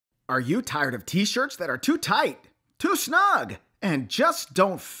Are you tired of t-shirts that are too tight, too snug, and just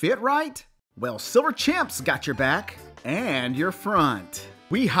don't fit right? Well, Silver Chimp's got your back and your front.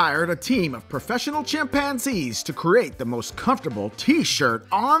 We hired a team of professional chimpanzees to create the most comfortable t-shirt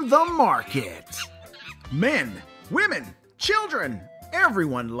on the market. Men, women, children,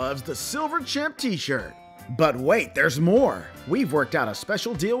 everyone loves the Silver Chimp t-shirt. But wait, there's more. We've worked out a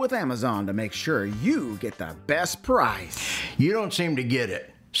special deal with Amazon to make sure you get the best price. You don't seem to get it.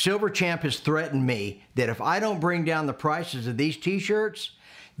 Silver Chimp has threatened me that if I don't bring down the prices of these t-shirts,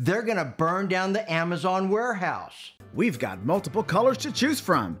 they're gonna burn down the Amazon warehouse. We've got multiple colors to choose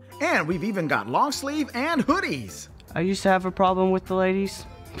from, and we've even got long sleeve and hoodies. I used to have a problem with the ladies,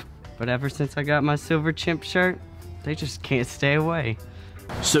 but ever since I got my Silver Chimp shirt, they just can't stay away.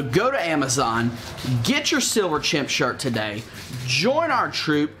 So go to Amazon, get your Silver Chimp shirt today, join our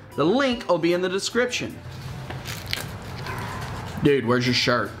troop, the link will be in the description. Dude, where's your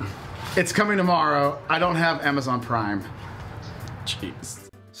shirt? It's coming tomorrow. I don't have Amazon Prime. Jeez.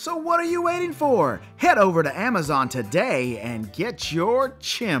 So what are you waiting for? Head over to Amazon today and get your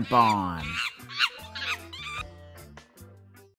chimp on.